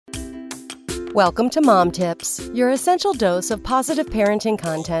Welcome to Mom Tips, your essential dose of positive parenting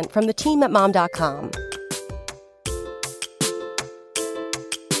content from the team at mom.com.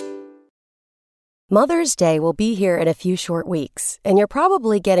 Mother's Day will be here in a few short weeks, and you're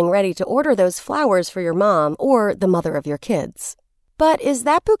probably getting ready to order those flowers for your mom or the mother of your kids. But is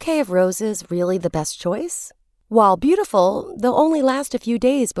that bouquet of roses really the best choice? While beautiful, they'll only last a few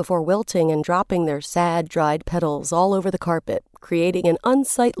days before wilting and dropping their sad, dried petals all over the carpet, creating an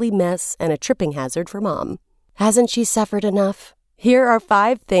unsightly mess and a tripping hazard for Mom. Hasn't she suffered enough? Here are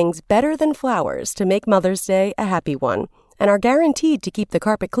 5 things better than flowers to make Mother's Day a happy one, and are guaranteed to keep the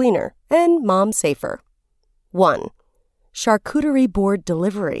carpet cleaner and Mom safer. 1. Charcuterie board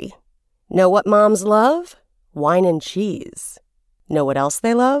delivery. Know what moms love? Wine and cheese. Know what else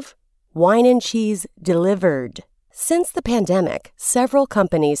they love? Wine and cheese delivered. Since the pandemic, several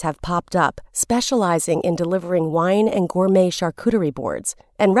companies have popped up specializing in delivering wine and gourmet charcuterie boards,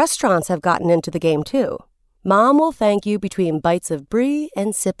 and restaurants have gotten into the game too. Mom will thank you between bites of brie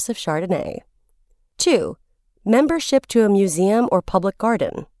and sips of Chardonnay. 2. Membership to a museum or public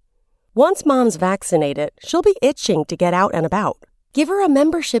garden. Once Mom's vaccinated, she'll be itching to get out and about. Give her a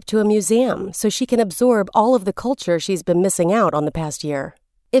membership to a museum so she can absorb all of the culture she's been missing out on the past year.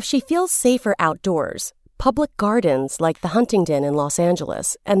 If she feels safer outdoors, public gardens like the Huntington in Los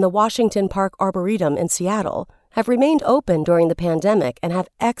Angeles and the Washington Park Arboretum in Seattle have remained open during the pandemic and have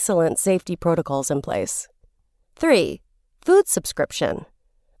excellent safety protocols in place. 3. Food subscription.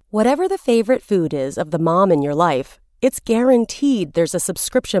 Whatever the favorite food is of the mom in your life, it's guaranteed there's a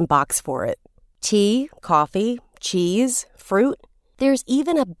subscription box for it. Tea, coffee, cheese, fruit. There's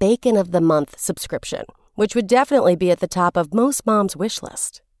even a Bacon of the Month subscription, which would definitely be at the top of most moms' wish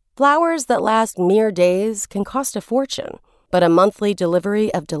list. Flowers that last mere days can cost a fortune, but a monthly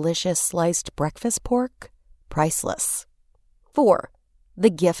delivery of delicious sliced breakfast pork? Priceless. 4. The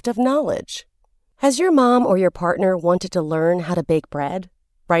gift of knowledge. Has your mom or your partner wanted to learn how to bake bread?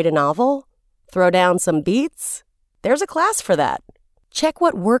 Write a novel? Throw down some beats? There's a class for that. Check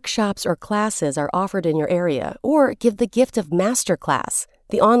what workshops or classes are offered in your area, or give the gift of Masterclass,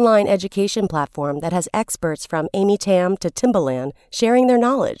 the online education platform that has experts from Amy Tam to Timbaland sharing their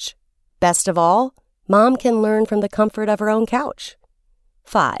knowledge. Best of all, Mom can learn from the comfort of her own couch.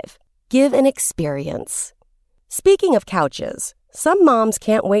 5. Give an experience. Speaking of couches, some moms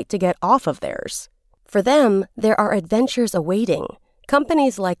can't wait to get off of theirs. For them, there are adventures awaiting.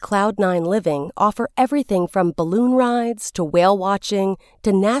 Companies like Cloud9 Living offer everything from balloon rides to whale watching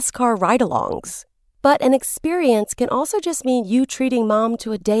to NASCAR ride-alongs. But an experience can also just mean you treating Mom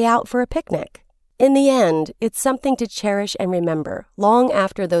to a day out for a picnic. In the end, it's something to cherish and remember long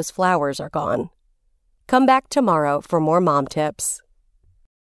after those flowers are gone. Come back tomorrow for more Mom Tips.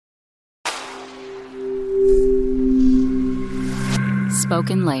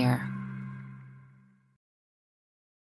 Spoken Layer.